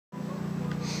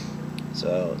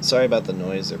So sorry about the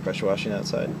noise. They're pressure washing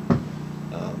outside,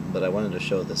 but I wanted to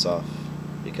show this off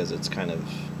because it's kind of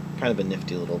a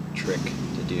nifty little trick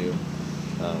to do.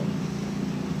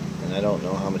 And I don't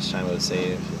know how much time it would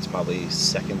save. It's probably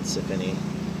seconds, if any.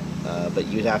 But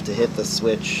you'd have to hit the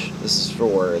switch. This is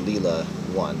for Lila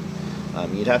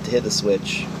 1. You'd have to hit the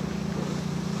switch.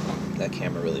 That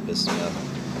camera really pissed me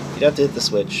off. You'd have to hit the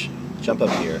switch, jump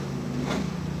up here.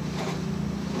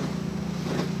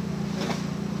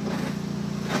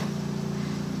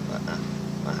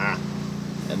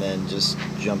 And then just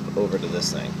jump over to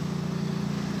this thing.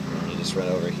 And you just run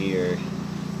over here.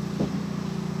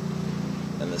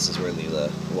 And this is where Lila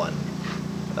 1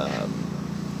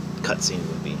 cutscene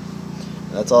would be.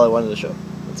 And that's all I wanted to show.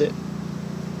 That's it.